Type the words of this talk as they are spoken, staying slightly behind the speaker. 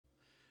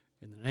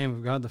In the name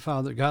of God the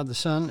Father, God the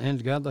Son,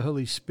 and God the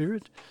Holy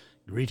Spirit,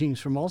 greetings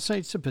from All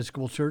Saints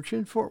Episcopal Church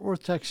in Fort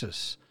Worth,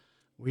 Texas.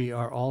 We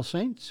are All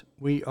Saints.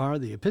 We are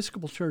the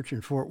Episcopal Church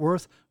in Fort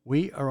Worth.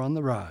 We are on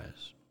the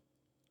rise.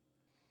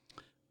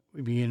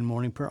 We begin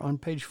morning prayer on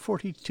page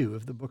 42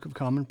 of the Book of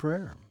Common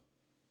Prayer.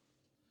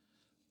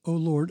 O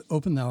Lord,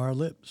 open thou our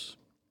lips,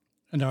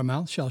 and our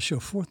mouth shall show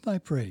forth thy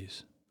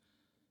praise.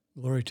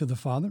 Glory to the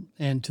Father,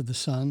 and to the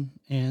Son,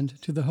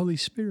 and to the Holy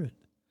Spirit,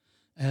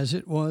 as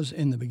it was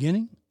in the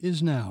beginning,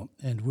 is now,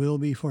 and will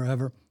be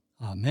forever.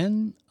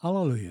 Amen.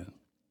 Alleluia.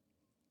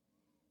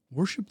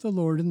 Worship the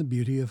Lord in the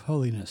beauty of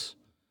holiness.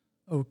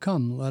 O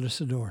come, let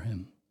us adore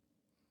him.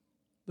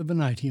 The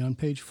Venite on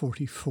page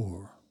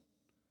 44.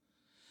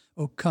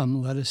 O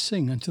come, let us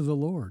sing unto the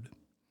Lord.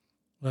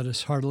 Let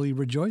us heartily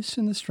rejoice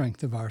in the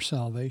strength of our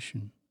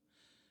salvation.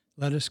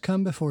 Let us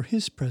come before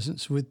his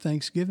presence with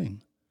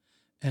thanksgiving,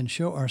 and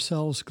show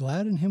ourselves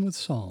glad in him with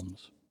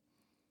psalms.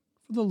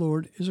 For the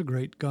Lord is a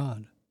great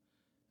God,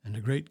 and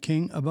a great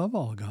King above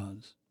all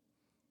gods.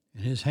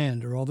 In his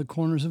hand are all the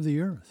corners of the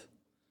earth,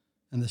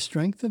 and the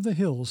strength of the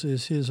hills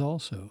is his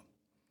also.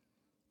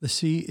 The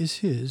sea is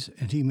his,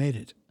 and he made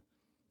it,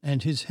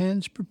 and his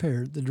hands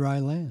prepared the dry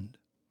land.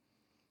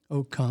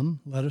 O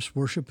come, let us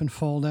worship and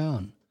fall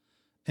down,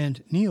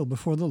 and kneel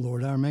before the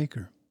Lord our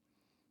Maker.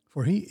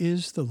 For he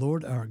is the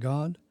Lord our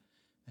God,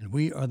 and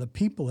we are the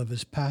people of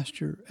his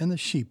pasture and the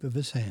sheep of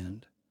his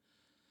hand.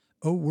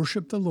 O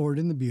worship the Lord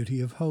in the beauty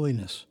of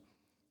holiness.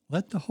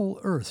 Let the whole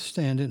earth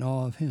stand in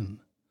awe of him.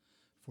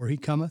 For he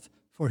cometh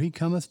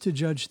to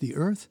judge the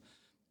earth,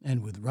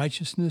 and with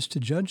righteousness to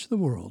judge the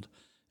world,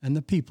 and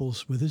the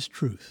peoples with his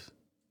truth.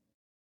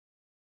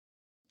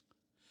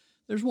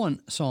 There's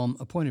one psalm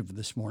appointed for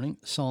this morning,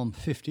 Psalm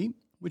 50,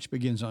 which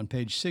begins on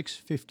page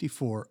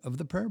 654 of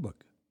the prayer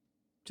book.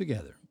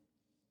 Together.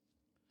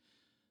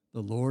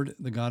 The Lord,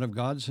 the God of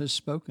gods, has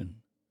spoken.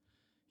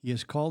 He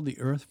has called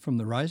the earth from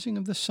the rising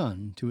of the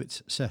sun to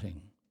its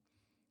setting.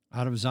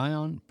 Out of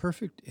Zion,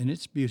 perfect in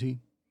its beauty,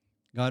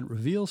 God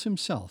reveals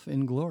himself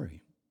in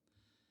glory.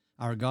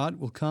 Our God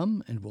will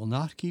come and will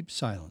not keep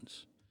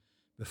silence.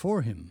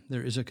 Before him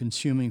there is a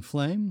consuming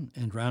flame,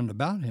 and round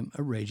about him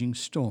a raging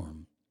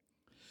storm.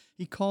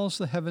 He calls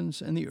the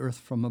heavens and the earth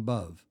from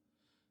above,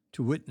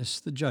 to witness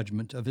the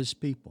judgment of his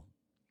people.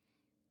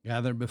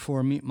 Gather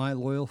before me my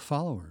loyal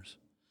followers,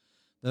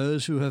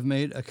 those who have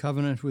made a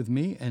covenant with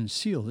me and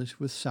sealed it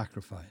with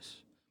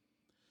sacrifice.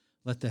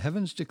 Let the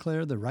heavens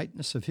declare the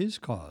rightness of his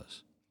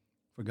cause,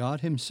 for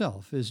God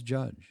himself is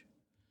judge.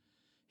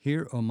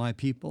 Hear, O my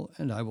people,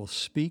 and I will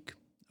speak.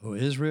 O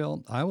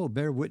Israel, I will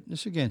bear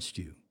witness against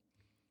you,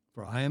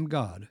 for I am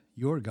God,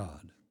 your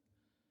God.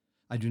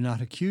 I do not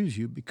accuse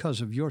you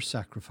because of your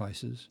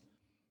sacrifices.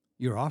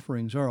 Your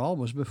offerings are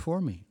always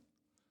before me.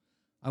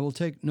 I will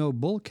take no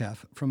bull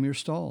calf from your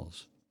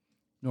stalls,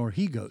 nor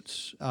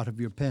he-goats out of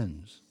your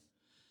pens.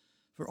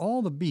 For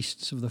all the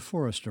beasts of the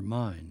forest are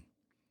mine,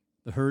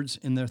 the herds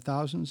in their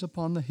thousands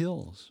upon the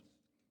hills.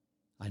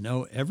 I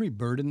know every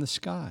bird in the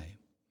sky,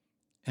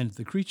 and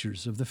the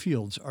creatures of the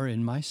fields are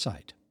in my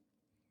sight.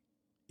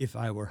 If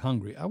I were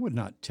hungry, I would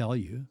not tell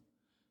you,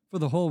 for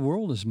the whole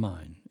world is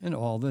mine, and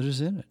all that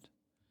is in it.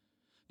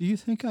 Do you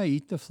think I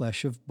eat the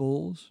flesh of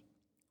bulls,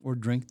 or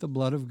drink the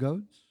blood of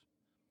goats?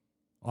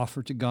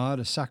 Offer to God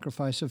a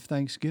sacrifice of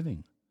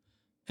thanksgiving,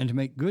 and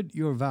make good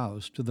your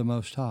vows to the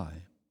Most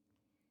High.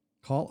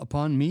 Call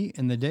upon me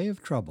in the day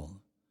of trouble,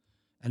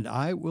 and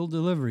I will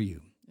deliver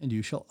you, and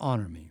you shall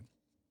honor me.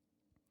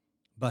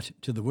 But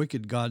to the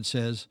wicked God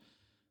says,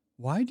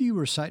 why do you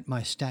recite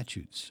my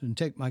statutes and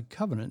take my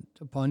covenant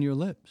upon your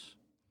lips?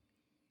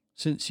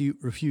 Since you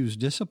refuse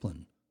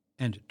discipline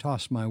and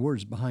toss my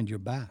words behind your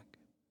back.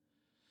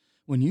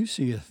 When you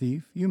see a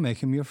thief, you make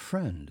him your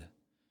friend,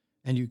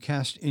 and you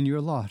cast in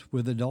your lot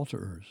with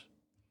adulterers.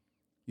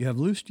 You have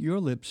loosed your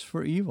lips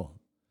for evil,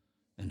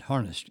 and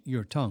harnessed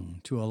your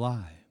tongue to a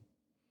lie.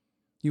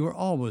 You are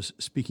always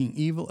speaking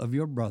evil of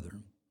your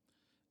brother,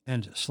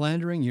 and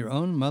slandering your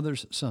own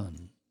mother's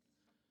son.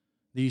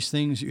 These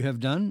things you have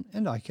done,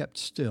 and I kept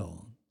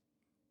still,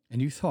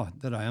 and you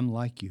thought that I am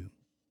like you.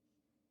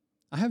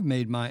 I have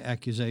made my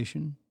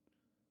accusation.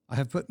 I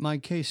have put my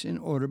case in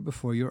order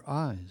before your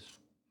eyes.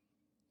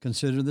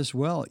 Consider this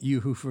well,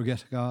 you who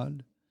forget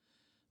God,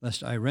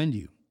 lest I rend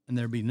you, and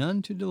there be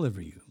none to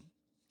deliver you.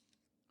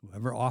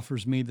 Whoever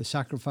offers me the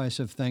sacrifice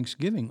of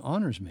thanksgiving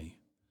honors me,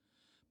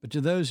 but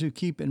to those who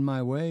keep in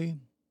my way,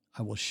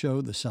 I will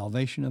show the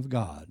salvation of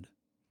God.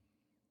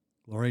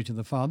 Glory to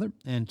the Father,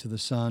 and to the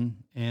Son,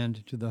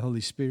 and to the Holy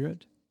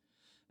Spirit,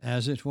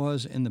 as it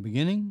was in the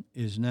beginning,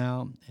 is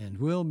now, and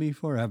will be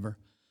forever.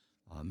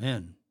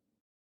 Amen.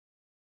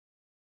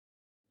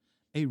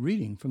 A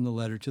reading from the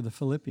letter to the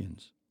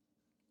Philippians.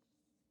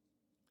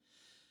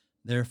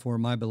 Therefore,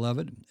 my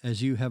beloved,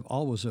 as you have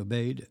always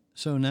obeyed,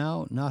 so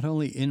now, not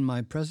only in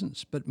my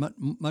presence, but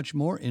much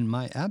more in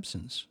my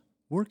absence,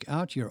 work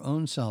out your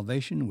own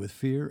salvation with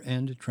fear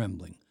and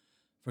trembling.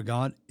 For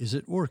God is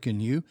at work in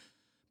you,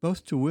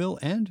 both to will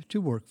and to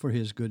work for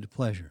his good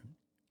pleasure.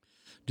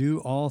 Do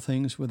all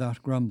things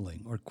without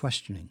grumbling or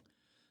questioning,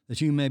 that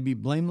you may be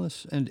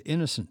blameless and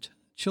innocent,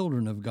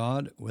 children of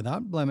God,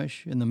 without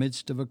blemish, in the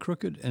midst of a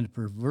crooked and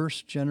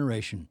perverse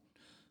generation,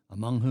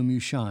 among whom you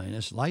shine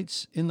as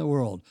lights in the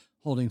world,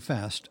 holding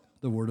fast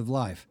the word of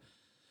life,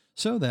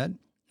 so that,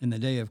 in the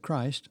day of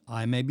Christ,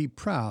 I may be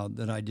proud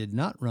that I did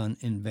not run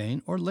in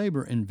vain or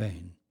labor in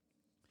vain.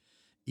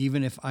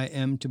 Even if I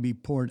am to be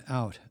poured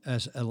out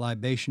as a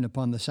libation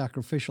upon the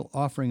sacrificial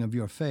offering of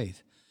your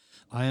faith,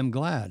 I am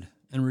glad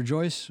and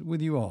rejoice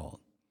with you all.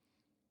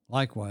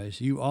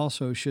 Likewise, you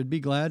also should be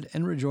glad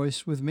and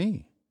rejoice with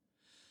me.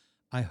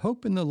 I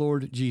hope in the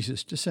Lord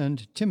Jesus to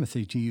send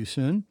Timothy to you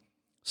soon,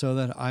 so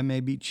that I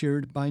may be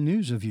cheered by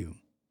news of you.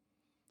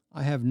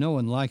 I have no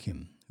one like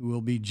him who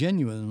will be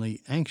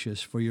genuinely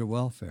anxious for your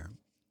welfare.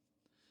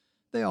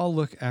 They all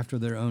look after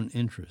their own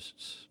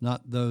interests,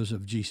 not those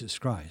of Jesus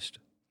Christ.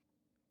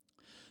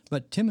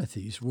 But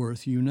Timothy's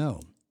worth you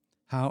know,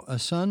 how a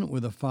son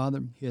with a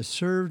father he has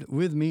served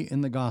with me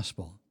in the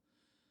gospel.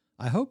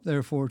 I hope,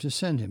 therefore, to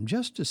send him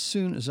just as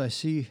soon as I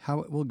see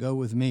how it will go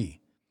with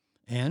me.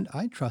 And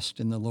I trust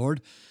in the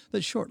Lord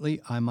that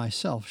shortly I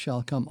myself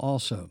shall come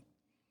also.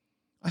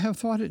 I have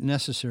thought it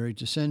necessary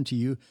to send to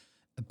you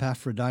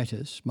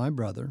Epaphroditus, my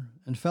brother,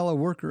 and fellow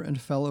worker and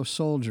fellow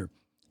soldier,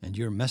 and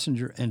your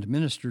messenger and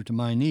minister to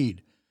my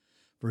need,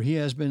 for he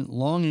has been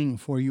longing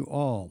for you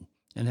all,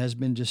 and has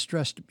been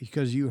distressed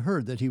because you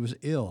heard that he was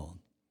ill.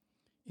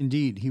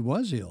 Indeed, he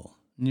was ill,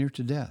 near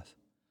to death.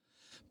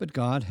 But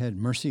God had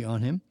mercy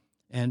on him,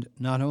 and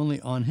not only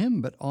on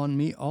him, but on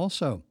me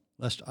also,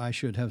 lest I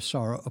should have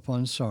sorrow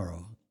upon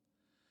sorrow.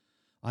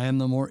 I am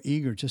the more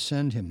eager to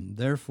send him,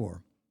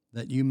 therefore,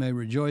 that you may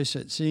rejoice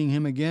at seeing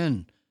him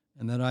again,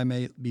 and that I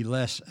may be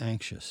less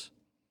anxious.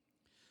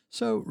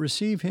 So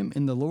receive him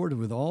in the Lord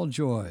with all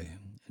joy,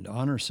 and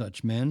honor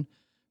such men,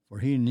 for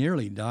he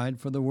nearly died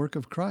for the work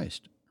of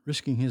Christ,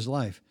 risking his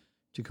life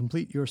to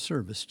complete your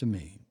service to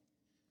me.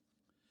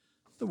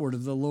 The word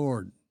of the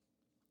Lord.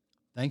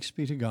 Thanks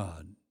be to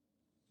God.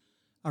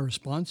 Our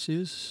response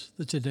is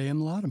the Te Deum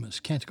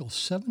Laudamus, Canticle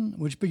 7,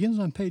 which begins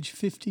on page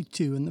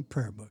 52 in the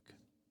prayer book.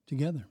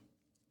 Together.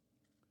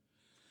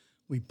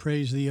 We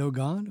praise thee, O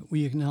God,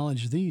 we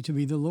acknowledge thee to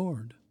be the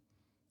Lord.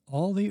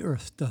 All the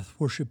earth doth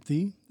worship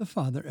thee, the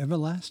Father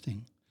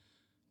everlasting.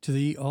 To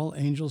thee all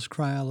angels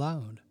cry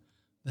aloud,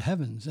 the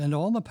heavens and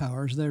all the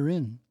powers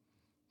therein.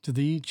 To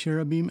thee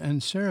cherubim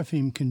and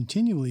seraphim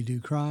continually do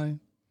cry,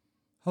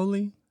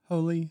 Holy,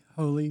 holy,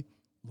 holy,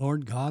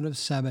 Lord God of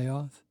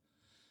Sabaoth.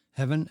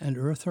 Heaven and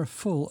earth are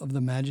full of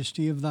the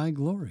majesty of thy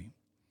glory.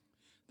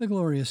 The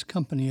glorious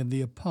company of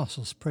the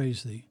apostles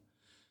praise thee.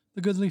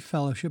 The goodly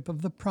fellowship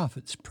of the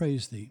prophets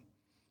praise thee.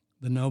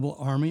 The noble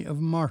army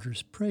of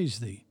martyrs praise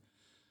thee.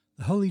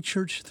 The holy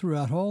church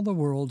throughout all the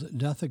world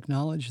doth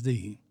acknowledge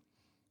thee.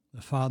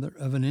 The Father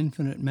of an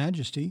infinite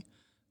majesty,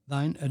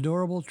 thine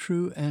adorable,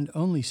 true, and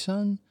only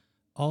Son,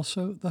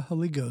 also the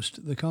Holy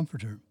Ghost, the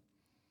Comforter.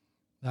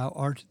 Thou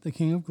art the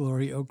King of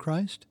glory, O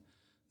Christ.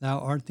 Thou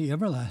art the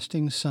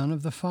everlasting Son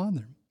of the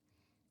Father.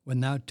 When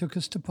thou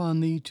tookest upon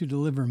thee to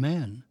deliver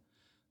man,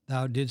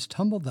 thou didst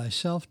humble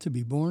thyself to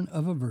be born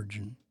of a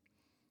virgin.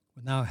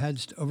 When thou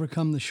hadst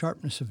overcome the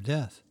sharpness of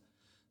death,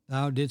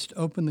 thou didst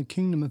open the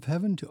kingdom of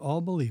heaven to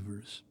all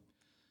believers.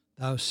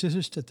 Thou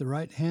sittest at the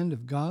right hand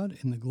of God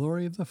in the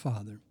glory of the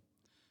Father.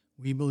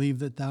 We believe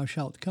that thou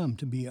shalt come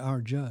to be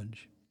our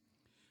judge.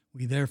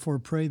 We therefore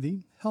pray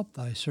thee, help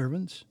thy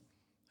servants,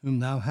 whom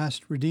thou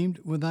hast redeemed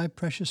with thy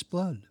precious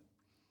blood.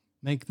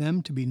 Make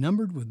them to be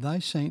numbered with thy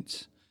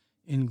saints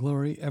in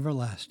glory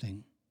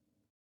everlasting.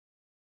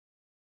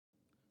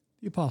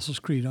 The Apostles'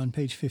 Creed on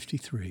page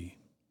 53.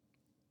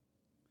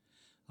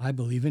 I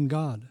believe in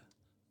God,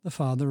 the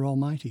Father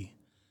Almighty,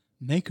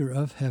 maker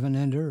of heaven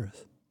and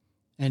earth,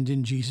 and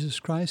in Jesus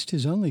Christ,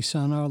 his only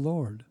Son, our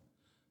Lord,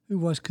 who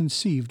was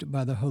conceived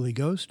by the Holy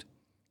Ghost,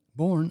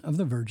 born of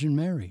the Virgin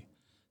Mary,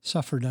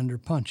 suffered under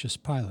Pontius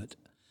Pilate,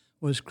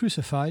 was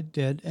crucified,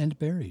 dead, and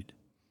buried.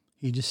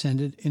 He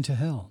descended into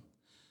hell.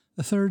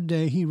 The third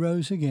day he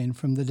rose again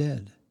from the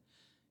dead.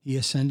 He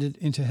ascended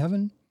into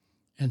heaven,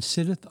 and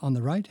sitteth on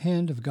the right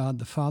hand of God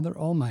the Father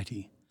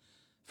Almighty.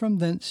 From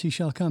thence he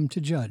shall come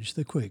to judge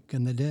the quick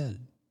and the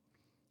dead.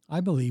 I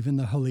believe in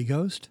the Holy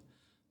Ghost,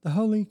 the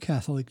Holy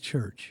Catholic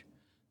Church,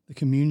 the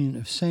communion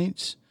of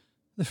saints,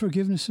 the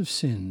forgiveness of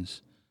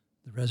sins,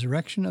 the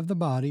resurrection of the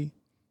body,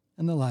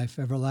 and the life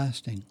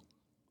everlasting.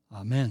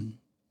 Amen.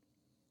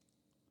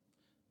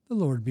 The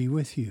Lord be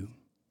with you.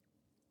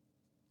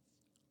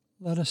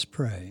 Let us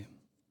pray.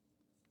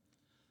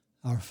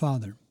 Our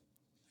Father,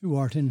 who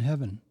art in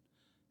heaven,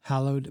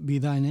 hallowed be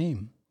thy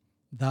name.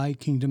 Thy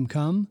kingdom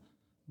come,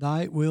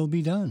 thy will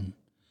be done,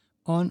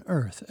 on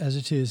earth as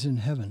it is in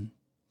heaven.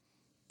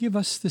 Give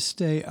us this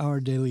day our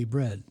daily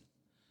bread,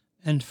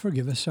 and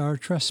forgive us our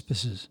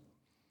trespasses,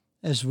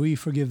 as we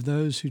forgive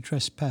those who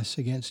trespass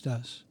against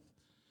us.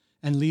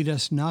 And lead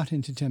us not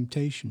into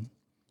temptation,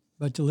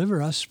 but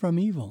deliver us from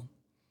evil.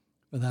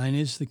 For thine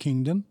is the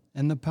kingdom,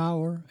 and the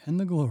power, and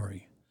the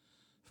glory,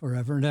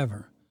 forever and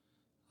ever.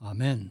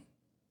 Amen.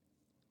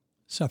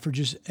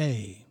 Suffrages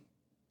A.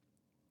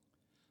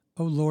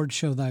 O Lord,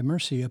 show thy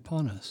mercy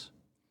upon us,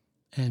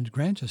 and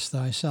grant us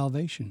thy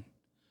salvation.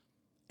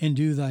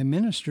 Endue thy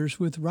ministers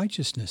with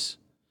righteousness,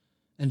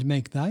 and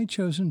make thy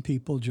chosen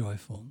people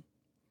joyful.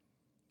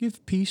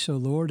 Give peace, O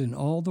Lord, in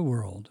all the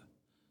world,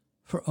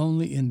 for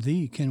only in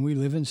thee can we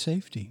live in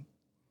safety.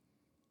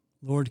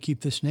 Lord,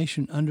 keep this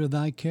nation under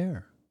thy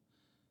care,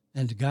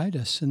 and guide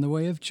us in the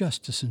way of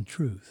justice and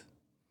truth.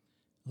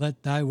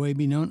 Let thy way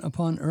be known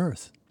upon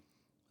earth,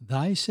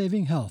 thy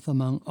saving health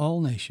among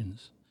all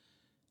nations.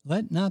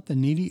 Let not the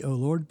needy, O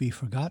Lord, be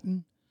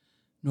forgotten,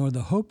 nor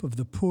the hope of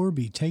the poor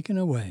be taken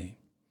away.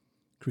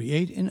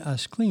 Create in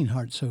us clean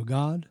hearts, O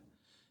God,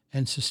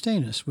 and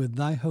sustain us with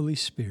thy Holy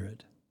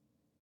Spirit.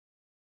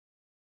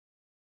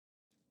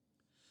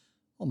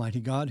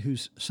 Almighty God,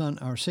 whose Son,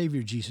 our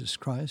Savior Jesus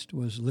Christ,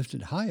 was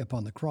lifted high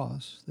upon the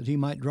cross, that he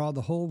might draw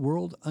the whole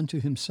world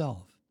unto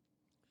himself,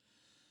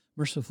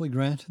 mercifully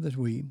grant that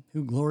we,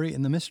 who glory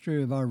in the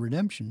mystery of our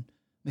redemption,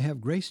 may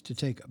have grace to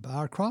take up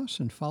our cross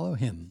and follow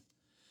him,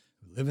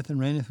 who liveth and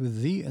reigneth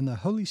with thee and the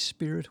Holy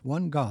Spirit,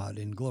 one God,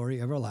 in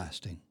glory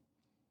everlasting.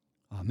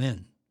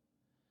 Amen.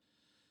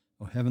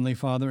 O heavenly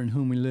Father, in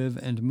whom we live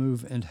and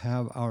move and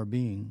have our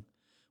being,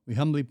 we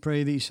humbly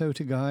pray thee so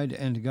to guide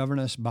and govern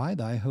us by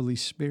thy Holy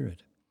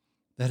Spirit,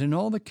 that in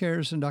all the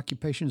cares and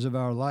occupations of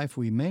our life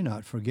we may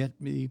not forget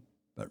thee,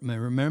 but may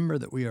remember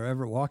that we are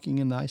ever walking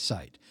in thy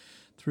sight,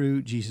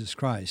 through Jesus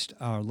Christ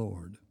our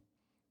Lord.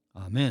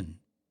 Amen.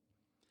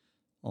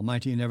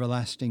 Almighty and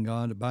everlasting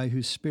God, by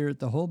whose Spirit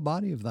the whole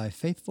body of thy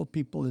faithful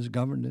people is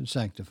governed and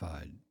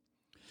sanctified,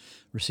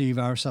 receive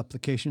our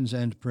supplications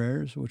and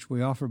prayers, which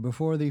we offer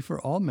before thee for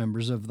all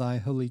members of thy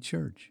holy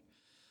church,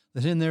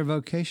 that in their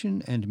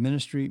vocation and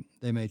ministry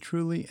they may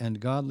truly and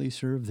godly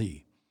serve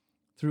thee,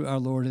 through our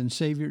Lord and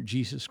Savior,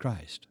 Jesus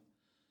Christ.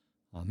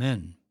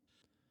 Amen.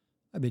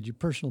 I bid you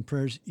personal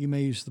prayers. You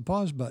may use the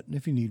pause button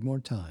if you need more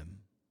time.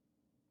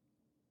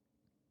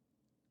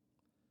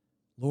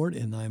 Lord,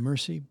 in thy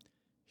mercy,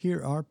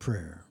 hear our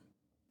prayer.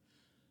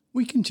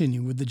 We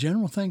continue with the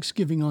general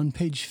thanksgiving on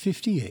page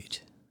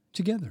 58,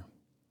 together.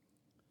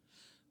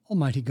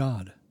 Almighty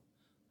God,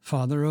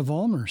 Father of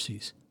all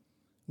mercies,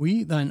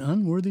 we, thine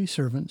unworthy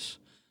servants,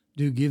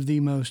 do give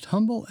thee most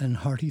humble and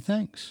hearty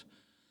thanks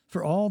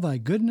for all thy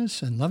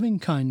goodness and loving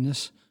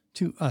kindness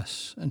to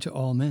us and to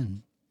all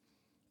men.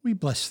 We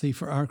bless thee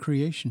for our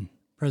creation,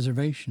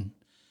 preservation,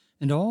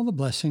 and all the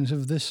blessings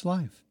of this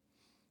life,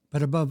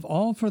 but above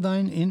all for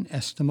thine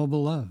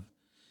inestimable love,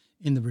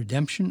 in the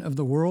redemption of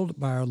the world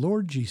by our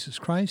Lord Jesus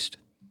Christ,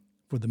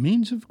 for the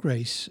means of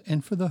grace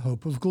and for the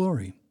hope of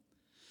glory.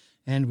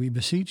 And we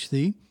beseech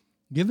thee,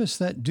 give us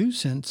that due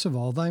sense of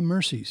all thy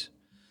mercies,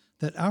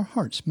 that our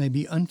hearts may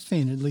be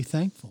unfeignedly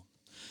thankful,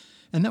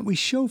 and that we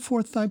show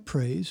forth thy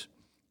praise,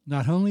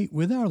 not only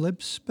with our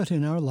lips, but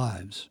in our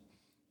lives,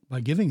 by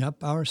giving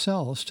up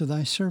ourselves to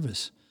thy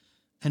service,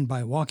 and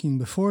by walking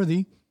before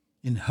thee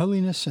in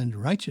holiness and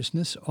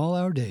righteousness all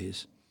our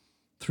days,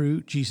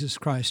 through Jesus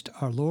Christ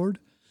our Lord,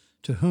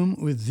 to whom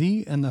with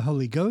thee and the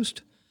Holy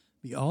Ghost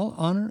be all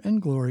honor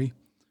and glory,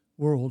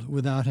 world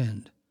without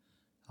end.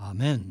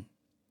 Amen.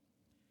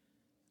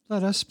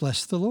 Let us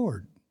bless the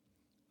Lord.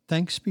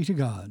 Thanks be to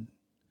God.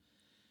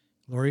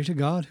 Glory to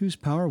God, whose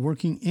power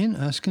working in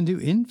us can do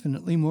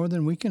infinitely more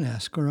than we can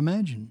ask or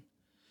imagine.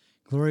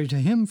 Glory to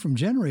him from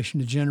generation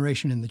to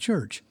generation in the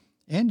church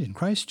and in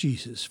Christ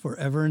Jesus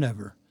forever and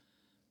ever.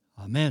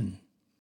 Amen.